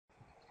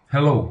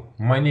Hello,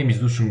 my name is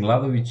Dusan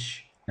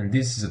Gladovic and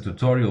this is a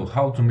tutorial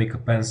how to make a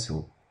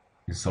pencil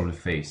in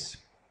SolidFace.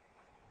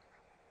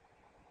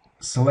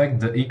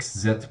 Select the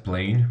XZ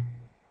plane,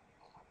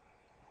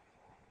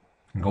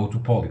 go to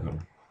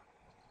Polygon.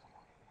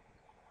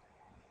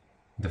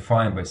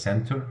 Define by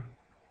center,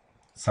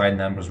 side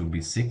numbers will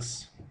be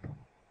 6,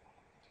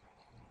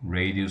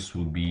 radius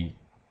will be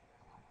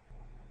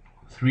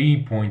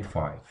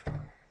 3.5.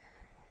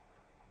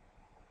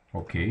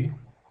 OK.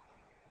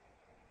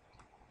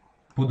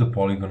 Put the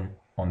polygon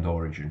on the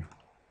origin.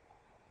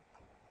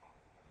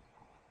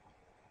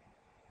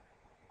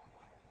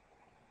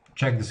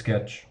 Check the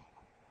sketch,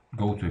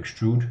 go to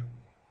extrude,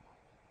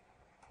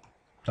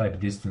 type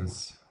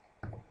distance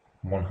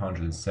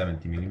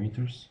 170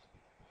 millimeters,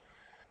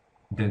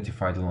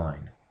 identify the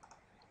line,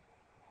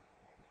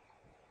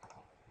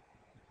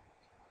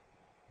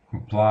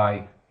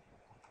 apply,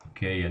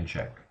 OK, and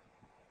check.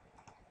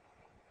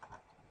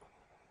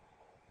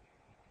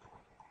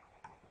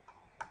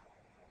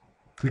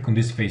 Click on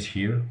this face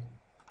here,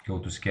 go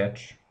to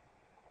sketch,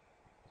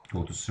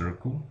 go to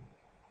circle,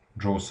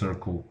 draw a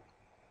circle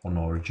on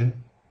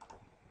origin,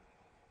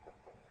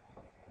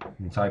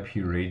 and type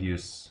here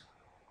radius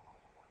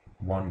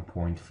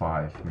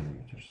 1.5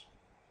 millimeters.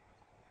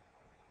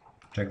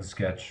 Check the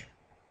sketch,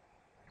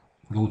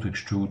 go to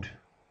extrude,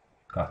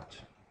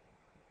 cut.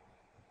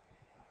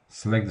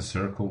 Select the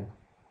circle,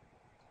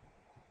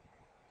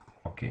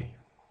 OK,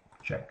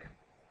 check.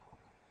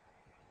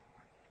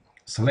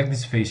 Select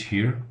this face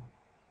here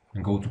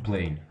and go to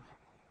plane.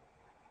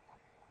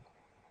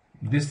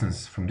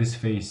 Distance from this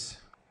face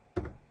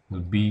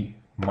will be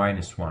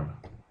 -1.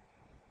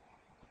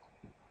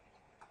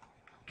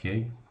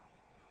 OK.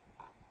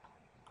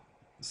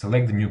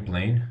 Select the new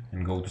plane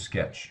and go to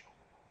sketch.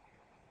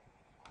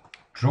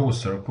 Draw a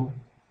circle.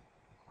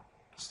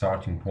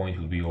 Starting point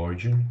will be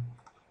origin.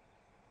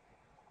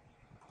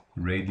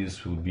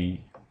 Radius will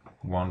be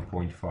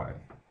 1.5.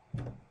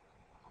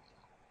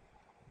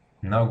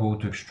 Now go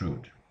to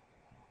extrude.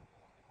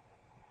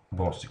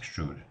 Boss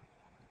extrude.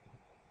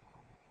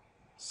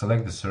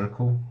 Select the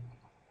circle.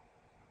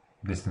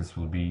 Distance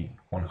will be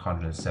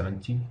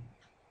 170.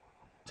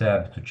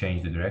 Tab to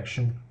change the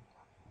direction.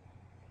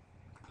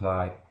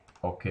 Apply,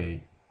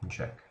 OK, and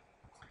check.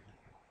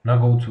 Now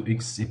go to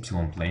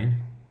XY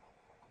plane.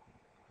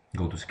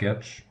 Go to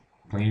sketch,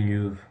 plane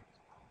view,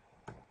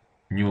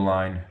 new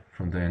line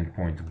from the end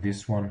point of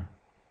this one.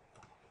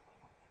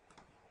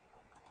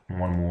 And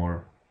one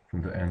more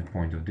from the end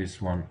point of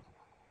this one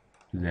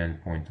to the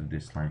end point of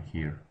this line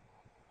here.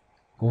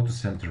 Go to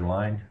center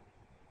line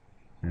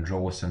and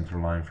draw a center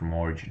line from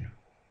origin.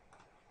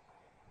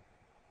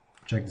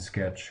 Check the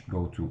sketch,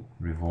 go to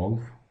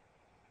revolve,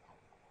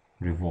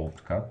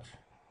 revolved cut.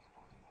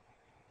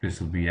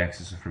 This will be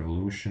axis of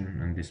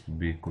revolution and this will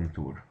be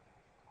contour.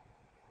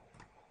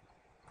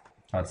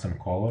 Add some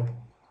color,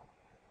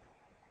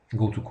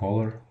 go to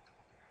color,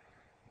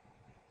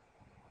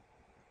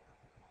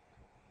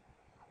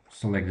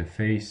 select the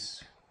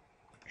face,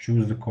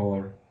 choose the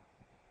color,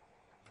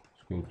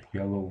 let's go to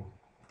yellow,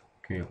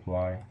 OK,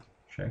 apply,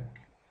 check,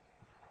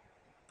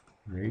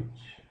 great.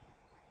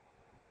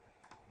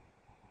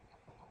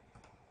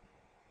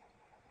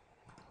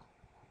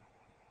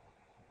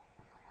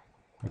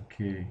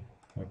 OK,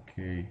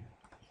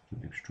 let's do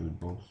the extrude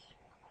both.